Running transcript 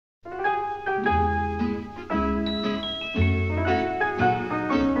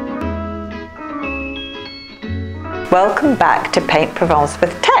Welcome back to Paint Provence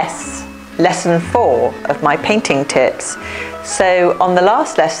with Tess, lesson 4 of my painting tips. So on the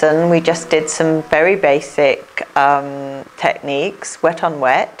last lesson we just did some very basic techniques: wet on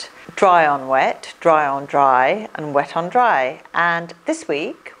wet, dry on wet, dry on dry, and wet on dry. And this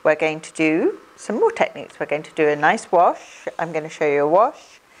week we're going to do some more techniques. We're going to do a nice wash. I'm going to show you a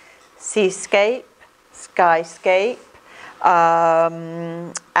wash, seascape, skyscape,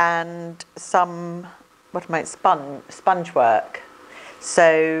 and some sponge work.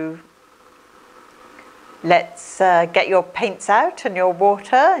 So let's get your paints out and your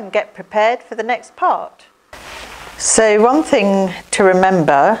water and get prepared for the next part. So one thing to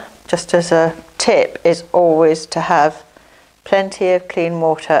remember, just as a tip, is always to have plenty of clean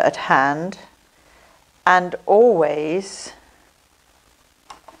water at hand, and always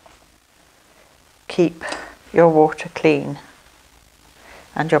keep your water clean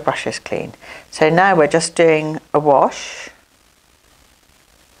and your brushes clean. So now we're just doing a wash.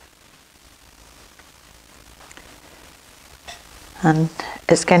 And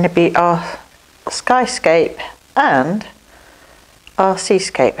it's going to be our skyscape and our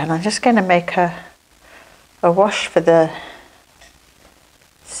seascape. And I'm just going to make a wash for the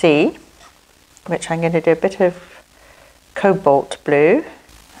sea, which I'm going to do a bit of cobalt blue.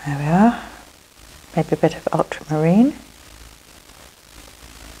 There we are. Maybe a bit of ultramarine.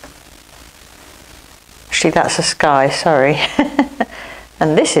 Actually, that's the sky, sorry.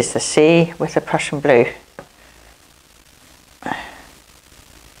 And this is the sea with the Prussian blue. There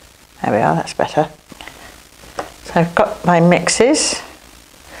we are, that's better. So I've got my mixes.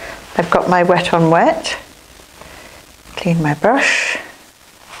 I've got my wet on wet. Clean my brush.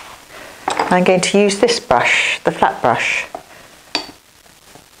 I'm going to use this brush, the flat brush,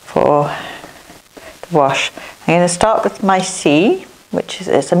 for the wash. I'm going to start with my sea, which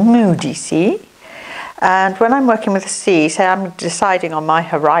is a moody sea. And when I'm working with the sea, say I'm deciding on my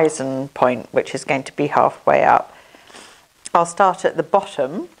horizon point, which is going to be halfway up, I'll start at the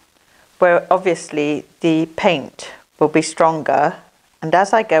bottom, where obviously the paint will be stronger, and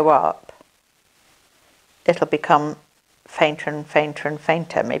as I go up, it'll become fainter and fainter and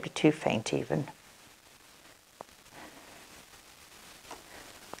fainter, maybe too faint even.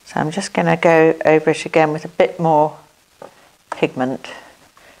 So I'm just going to go over it again with a bit more pigment.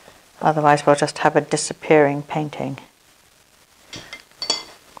 Otherwise we'll just have a disappearing painting.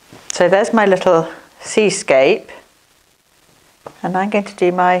 So there's my little seascape, and I'm going to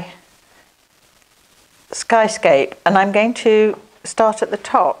do my skyscape, and I'm going to start at the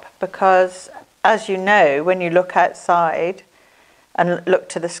top because, as you know, when you look outside and look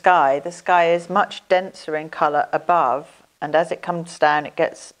to the sky is much denser in colour above, and as it comes down it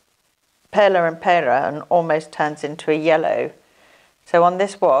gets paler and paler and almost turns into a yellow. So on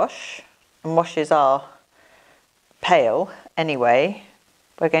this wash, and washes are pale anyway,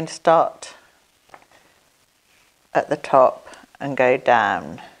 we're going to start at the top and go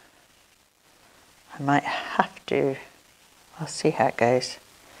down. I might have to, I'll see how it goes,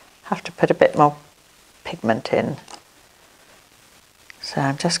 have to put a bit more pigment in. So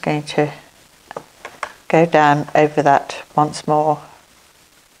I'm just going to go down over that once more.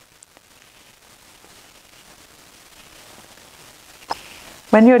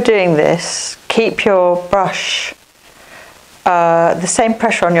 When you're doing this, keep your brush, the same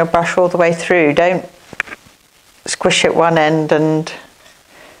pressure on your brush all the way through. Don't squish at one end and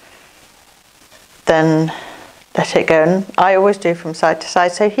then let it go. And I always do from side to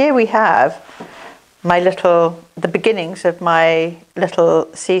side. So here we have the beginnings of my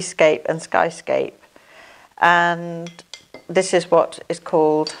little seascape and skyscape. And this is what is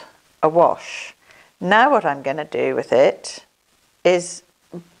called a wash. Now what I'm going to do with it is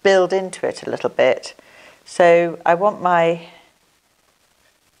build into it a little bit. So I want my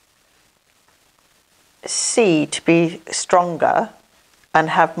sea to be stronger and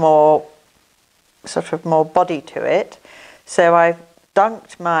have more body to it. So I've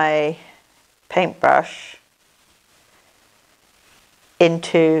dunked my paintbrush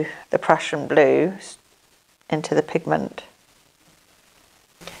into the Prussian blue, into the pigment,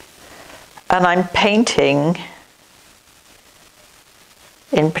 and I'm painting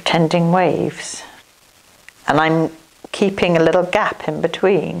in pretending waves, and I'm keeping a little gap in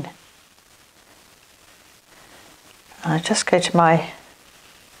between. I just go to my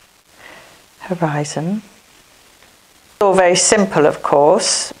horizon. It's all very simple, of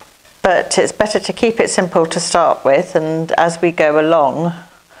course, but it's better to keep it simple to start with, and as we go along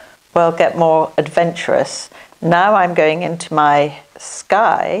we'll get more adventurous. Now I'm going into my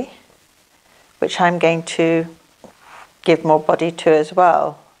sky, which I'm going to give more body to as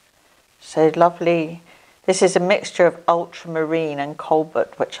well. So lovely This is a mixture of ultramarine and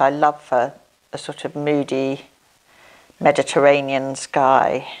cobalt, which I love for a sort of moody Mediterranean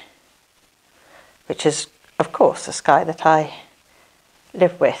sky, which is, of course, a sky that I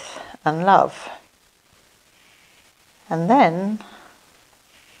live with and love. And then,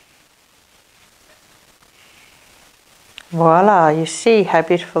 voila, you see how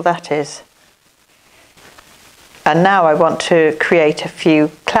beautiful that is. And now I want to create a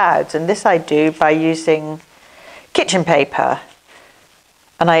few clouds, and this I do by using kitchen paper.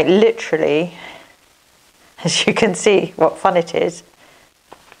 And I literally, as you can see what fun it is,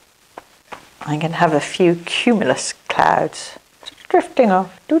 I can have a few cumulus clouds just drifting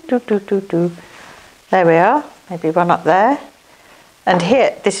off. There we are, maybe one up there. And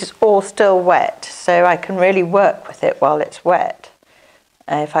here, this is all still wet, so I can really work with it while it's wet.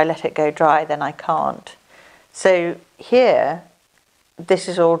 If I let it go dry, then I can't. So here, this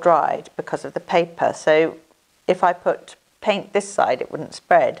is all dried because of the paper. So if I put paint this side, it wouldn't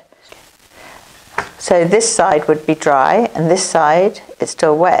spread. So this side would be dry, and this side is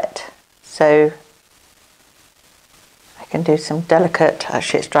still wet. So I can do some delicate,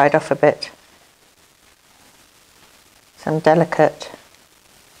 actually it's dried off a bit, some delicate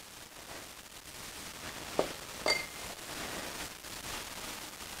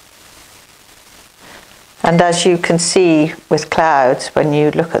and as you can see with clouds, when you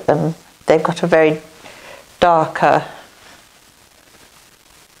look at them, they've got a very darker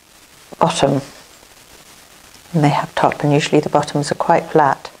bottom than they have top, and usually the bottoms are quite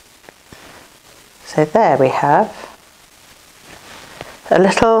flat. So there we have a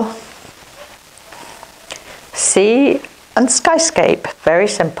little sea and skyscape, very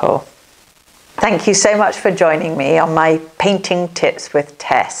simple. Thank you so much for joining me on my painting tips with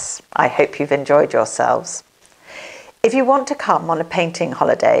Tess. I hope you've enjoyed yourselves. If you want to come on a painting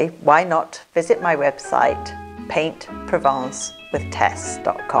holiday, why not visit my website,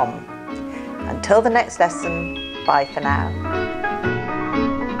 paintprovencewithtess.com. Until the next lesson, bye for now.